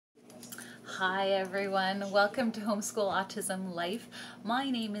Hi everyone, welcome to Homeschool Autism Life. My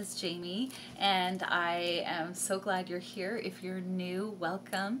name is Jamie and I am so glad you're here. If you're new,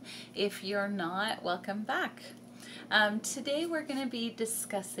 welcome. If you're not, welcome back. Today we're going to be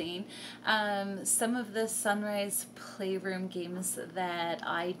discussing some of the Sunrise Playroom games that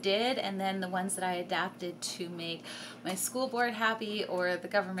I did, and then the ones that I adapted to make my school board happy or the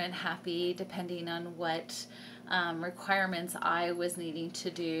government happy, depending on what requirements I was needing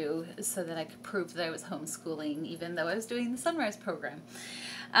to do so that I could prove that I was homeschooling even though I was doing the Sunrise program.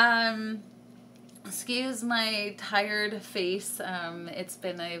 Excuse my tired face. It's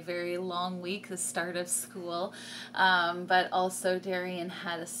been a very long week, the start of school, but also Darrion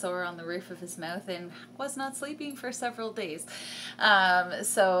had a sore on the roof of his mouth and was not sleeping for several days.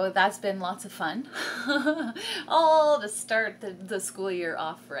 So that's been lots of fun. All to start the school year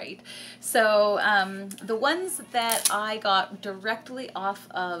off right. So the ones that I got directly off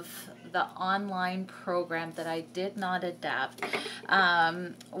of the online program that I did not adapt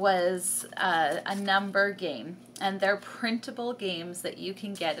was a number game, and they're printable games that you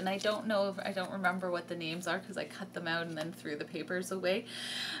can get, and I don't remember what the names are because I cut them out and then threw the papers away,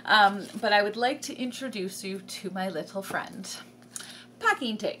 but I would like to introduce you to my little friend.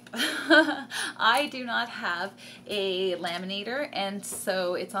 Packing tape. I do not have a laminator, and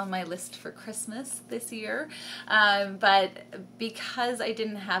so it's on my list for Christmas this year, but because I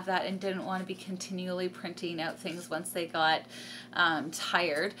didn't have that and didn't want to be continually printing out things once they got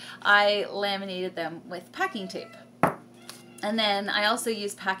tired, I laminated them with packing tape. And then I also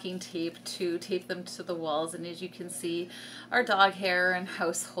use packing tape to tape them to the walls, and as you can see, our dog hair and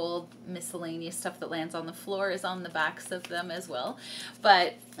household miscellaneous stuff that lands on the floor is on the backs of them as well.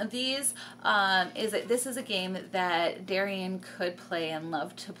 But these this is a game that Darrion could play and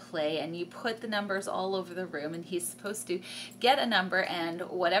loved to play, and you put the numbers all over the room, and he's supposed to get a number, and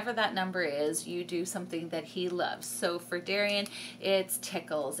whatever that number is, you do something that he loves. So for Darrion, it's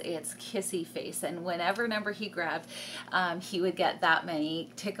tickles, it's kissy face, and whenever number he grabbed, he would get that many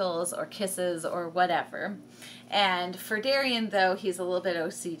tickles or kisses or whatever. And for Darrion, though, he's a little bit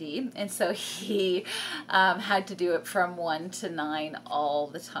OCD, and so he had to do it from 1 to 9 all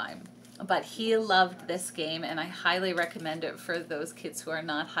the time. But he loved this game, and I highly recommend it for those kids who are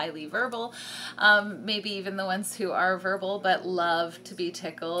not highly verbal, maybe even the ones who are verbal but love to be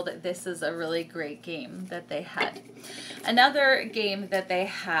tickled. This is a really great game that they had. Another game that they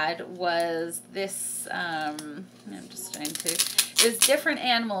had was this, I'm just trying to, there's different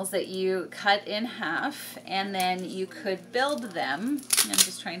animals that you cut in half, and then you could build them. I'm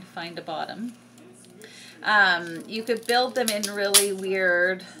just trying to find a bottom. You could build them in really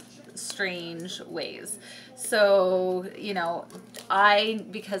weird, strange ways. So, you know,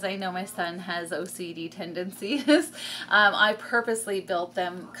 because I know my son has OCD tendencies, I purposely built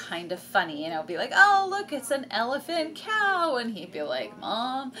them kind of funny, and I'll be like, oh, look, it's an elephant cow, and he'd be like,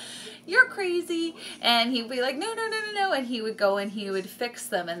 Mom, you're crazy, and he'd be like, no, no, no, no, no, and he would go and he would fix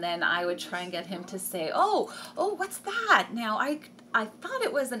them, and then I would try and get him to say, oh, what's that? Now, I thought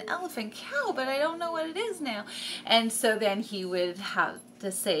it was an elephant cow, but I don't know what it is now. And so then he would have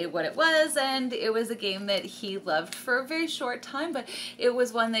to say what it was, and it was a game that he loved for a very short time, but it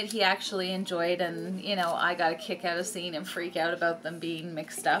was one that he actually enjoyed, and, you know, I got a kick out of seeing him freak out about them being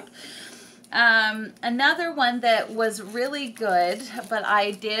mixed up. Another one that was really good, but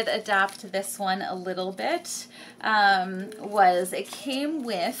I did adapt this one a little bit, was it came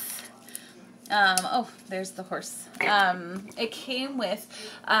with oh, there's the horse. It came with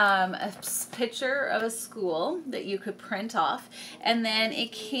a picture of a school that you could print off, and then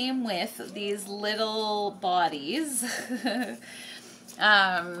it came with these little bodies,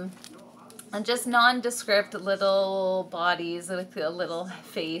 and just nondescript little bodies with a little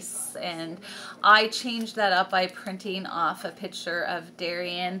face, and I changed that up by printing off a picture of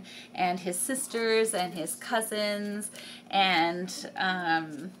Darrion and his sisters and his cousins, and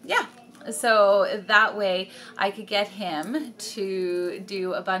yeah. So that way I could get him to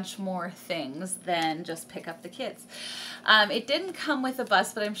do a bunch more things than just pick up the kids. It didn't come with a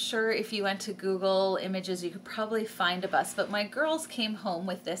bus, but I'm sure if you went to Google Images, you could probably find a bus. But my girls came home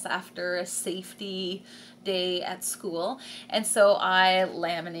with this after a safety day at school, and so I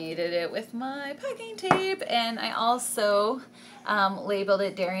laminated it with my packing tape, and I also labeled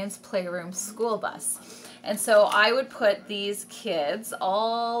it Darrion's Playroom School Bus. And so I would put these kids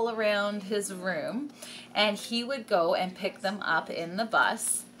all around his room, and he would go and pick them up in the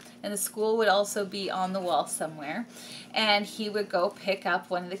bus, and the school would also be on the wall somewhere. And he would go pick up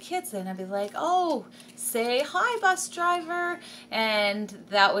one of the kids, and I'd be like, oh, say hi, bus driver. And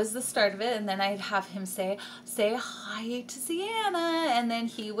that was the start of it. And then I'd have him say hi to Sienna, and then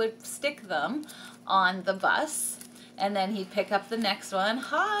he would stick them on the bus. And then he'd pick up the next one.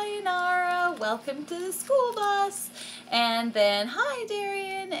 Hi, Nara, welcome to the school bus. And then, hi,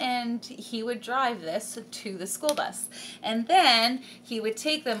 Darrion. And he would drive this to the school bus. And then he would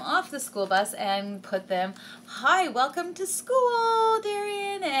take them off the school bus and put them, hi, welcome to school,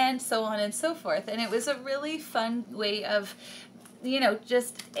 Darrion, and so on and so forth. And it was a really fun way of, you know,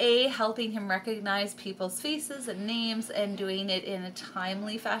 just helping him recognize people's faces and names, and doing it in a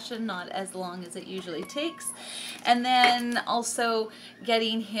timely fashion, not as long as it usually takes. And then also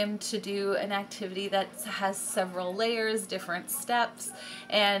getting him to do an activity that has several layers, different steps.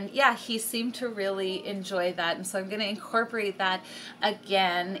 And yeah, he seemed to really enjoy that. And so I'm going to incorporate that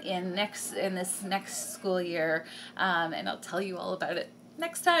again in this next school year. And I'll tell you all about it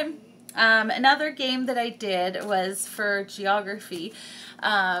next time. Another game that I did was for geography.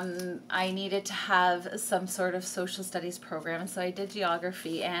 I needed to have some sort of social studies program, and so I did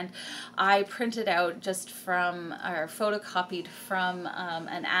geography, and I printed out just from, or photocopied from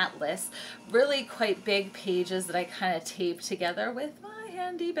an atlas, really quite big pages that I kind of taped together with my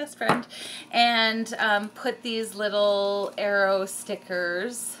handy best friend, and put these little arrow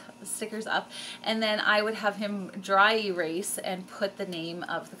stickers up, and then I would have him dry erase and put the name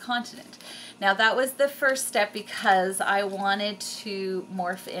of the continent. Now that was the first step because I wanted to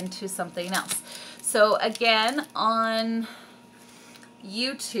morph into something else. So again, on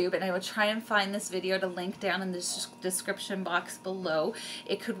YouTube, and I will try and find this video to link down in the description box below.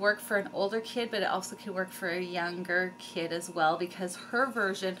 It could work for an older kid, but it also could work for a younger kid as well, because her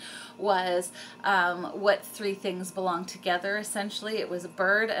version was what three things belong together, essentially. It was a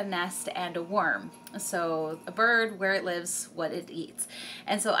bird, a nest, and a worm. So a bird, where it lives, what it eats.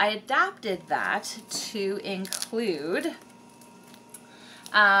 And so I adapted that to include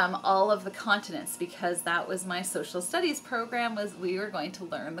all of the continents, because that was my social studies program, was we were going to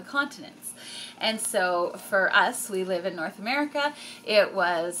learn the continents. And so for us, we live in North America. It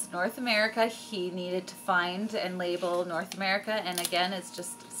was North America. He needed to find and label North America, and again, it's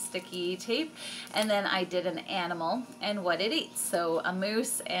just sticky tape. And then I did an animal and what it eats. So a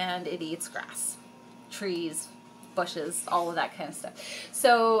moose, and it eats grass, trees, bushes, all of that kind of stuff.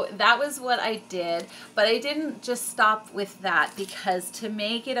 So that was what I did, but I didn't just stop with that, because to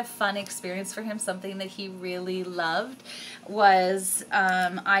make it a fun experience for him, something that he really loved was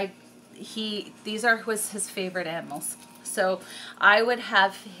these was his favorite animals. So I would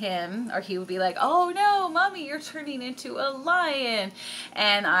have him, or he would be like, oh no, Mommy, you're turning into a lion.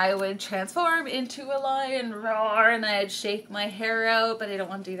 And I would transform into a lion, roar, and I'd shake my hair out, but I don't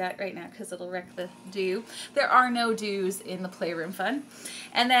want to do that right now because it'll wreck the dew. There are no dews in the Playroom Fun.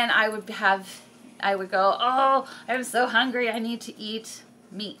 And then I would go, oh, I'm so hungry, I need to eat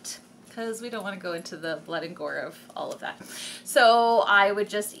meat, because we don't want to go into the blood and gore of all of that. So I would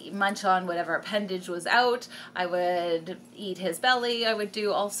just munch on whatever appendage was out. I would eat his belly. I would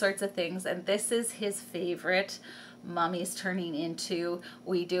do all sorts of things. And this is his favorite. Mommy's turning into.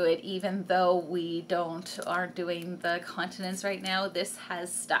 We do it even though we aren't doing the continents right now. This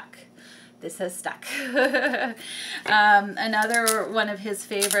has stuck. This has stuck. Another one of his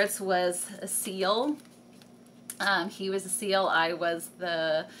favorites was a seal. He was a seal. I was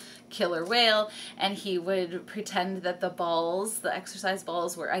the killer whale, and he would pretend that the exercise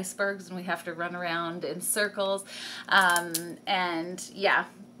balls, were icebergs, and we have to run around in circles. And yeah,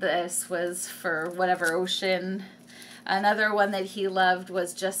 this was for whatever ocean. Another one that he loved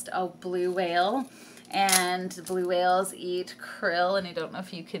was just a blue whale, and blue whales eat krill, and I don't know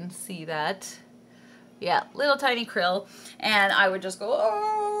if you can see that. Yeah, little tiny krill, and I would just go,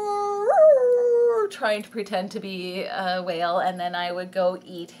 oh, trying to pretend to be a whale, and then I would go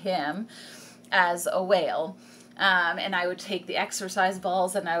eat him as a whale. And I would take the exercise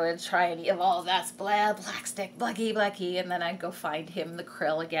balls, and I would try and eat, oh, that's blah, black stick, blacky, blacky, and then I'd go find him the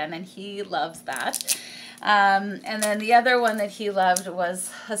krill again, and he loves that. And then the other one that he loved was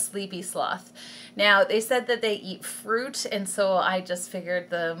a sleepy sloth. Now, they said that they eat fruit, and so I just figured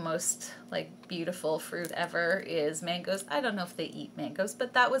the most, like, beautiful fruit ever is mangoes. I don't know if they eat mangoes,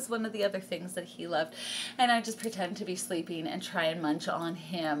 but that was one of the other things that he loved. And I just pretend to be sleeping and try and munch on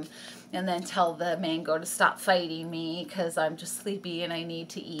him, and then tell the mango to stop fighting me because I'm just sleepy and I need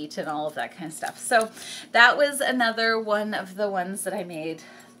to eat and all of that kind of stuff. So that was another one of the ones that I made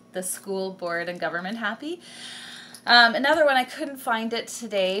the school board and government happy. Another one, I couldn't find it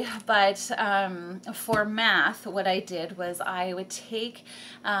today, but for math, what I did was I would take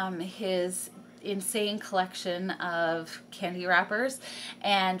his insane collection of candy wrappers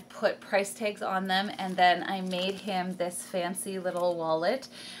and put price tags on them, and then I made him this fancy little wallet,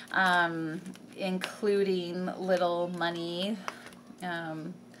 including little money.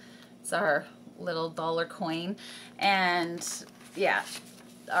 It's our little dollar coin, and yeah,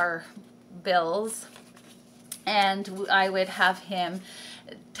 our bills. And I would have him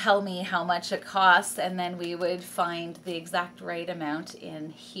tell me how much it costs, and then we would find the exact right amount in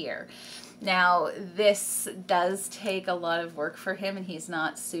here. Now, this does take a lot of work for him, and he's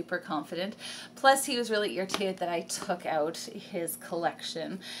not super confident. Plus, he was really irritated that I took out his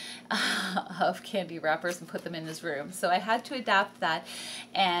collection of candy wrappers and put them in his room. So I had to adapt that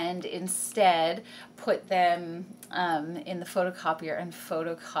and instead put them in the photocopier and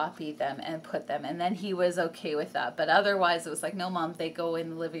photocopy them and put them. And then he was okay with that. But otherwise, it was like, no, Mom, they go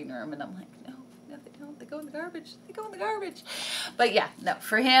in the living room. And I'm like, no, they don't. They go in the garbage. They go in the garbage. But yeah, no,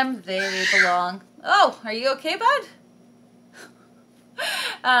 for him, they belong. Oh, are you okay, bud?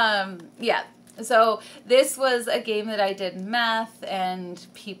 Yeah. So this was a game that I did math, and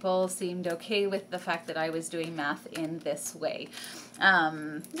people seemed okay with the fact that I was doing math in this way.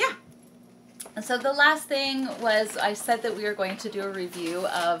 Yeah. And so the last thing was, I said that we were going to do a review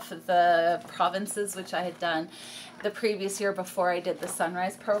of the provinces, which I had done the previous year before I did the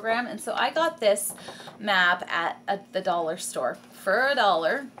Sunrise program. And so I got this map at the dollar store for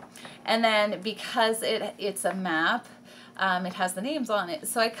 $1. And then because it's a map, it has the names on it.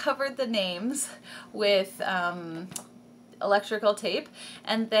 So I covered the names with electrical tape.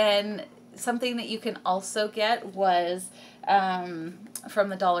 And then something that you can also get was from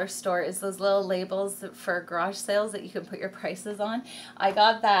the dollar store is those little labels for garage sales that you can put your prices on. I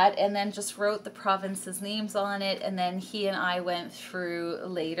got that and then just wrote the provinces' names on it, and then he and I went through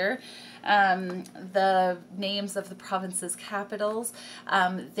later the names of the provinces' capitals.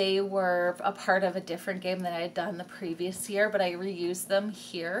 They were a part of a different game that I had done the previous year, but I reused them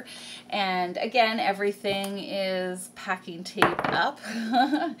here. And again, everything is packing tape up.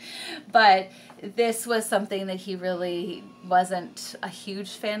 But this was something that he really wasn't a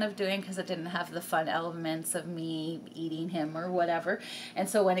huge fan of doing because it didn't have the fun elements of me eating him or whatever. And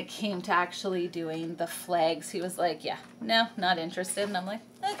so when it came to actually doing the flags, he was like, yeah, no, not interested. And I'm like,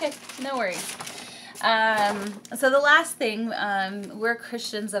 okay, no worries. So the last thing, we're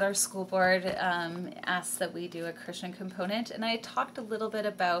Christians at our school board, asked that we do a Christian component, and I talked a little bit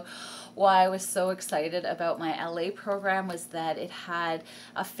about why I was so excited about my LA program was that it had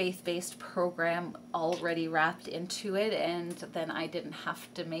a faith-based program already wrapped into it, and then I didn't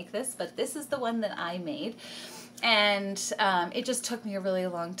have to make this, but this is the one that I made. And it just took me a really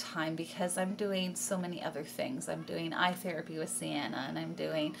long time because I'm doing so many other things. I'm doing eye therapy with Sienna, and I'm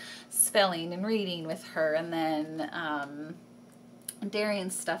doing spelling and reading with her, and then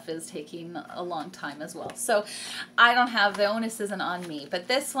Darrion's stuff is taking a long time as well. So I don't have, the onus isn't on me. But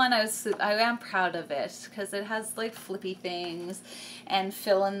this one, I am proud of it because it has like flippy things and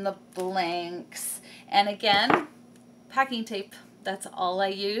fill in the blanks. And again, packing tape. That's all I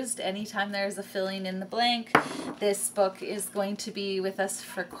used. Anytime there's a filling in the blank, this book is going to be with us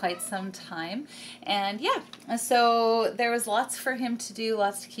for quite some time. And yeah, so there was lots for him to do,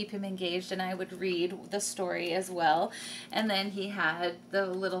 lots to keep him engaged, and I would read the story as well. And then he had the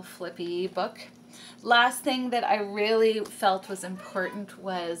little flippy book. Last thing that I really felt was important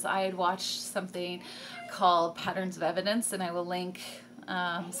was I had watched something called Patterns of Evidence, and I will link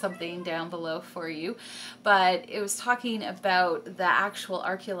something down below for you, but it was talking about the actual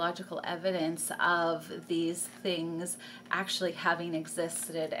archaeological evidence of these things actually having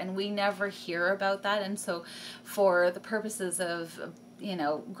existed, and we never hear about that. And so for the purposes of, you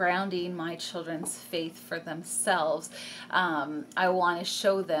know, grounding my children's faith for themselves, I want to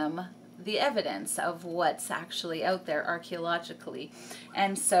show them the evidence of what's actually out there archaeologically.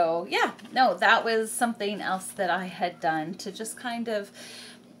 And so, yeah, no, that was something else that I had done to just kind of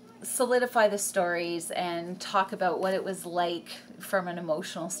solidify the stories and talk about what it was like from an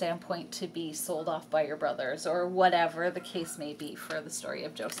emotional standpoint to be sold off by your brothers, or whatever the case may be for the story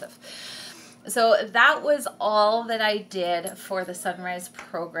of Joesph. So that was all that I did for the Sunrise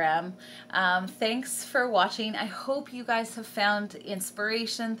program. Thanks for watching. I hope you guys have found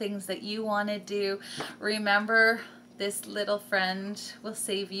inspiration, things that you want to do. Remember, this little friend will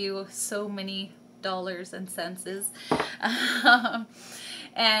save you so many dollars and cents.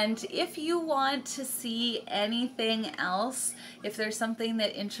 And if you want to see anything else, if there's something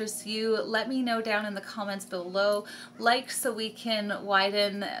that interests you, let me know down in the comments below. Like, so we can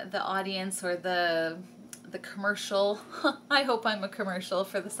widen the audience or the the commercial. I hope I'm a commercial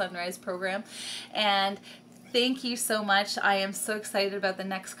for the Sunrise program. And thank you so much. I am so excited about the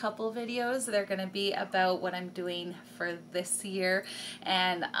next couple videos. They're going to be about what I'm doing for this year,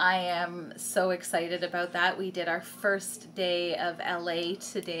 and I am so excited about that. We did our first day of LA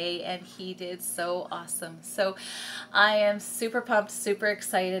today, and he did so awesome. So I am super pumped, super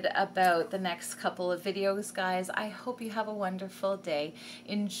excited about the next couple of videos, guys. I hope you have a wonderful day.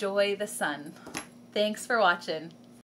 Enjoy the sun. Thanks for watching.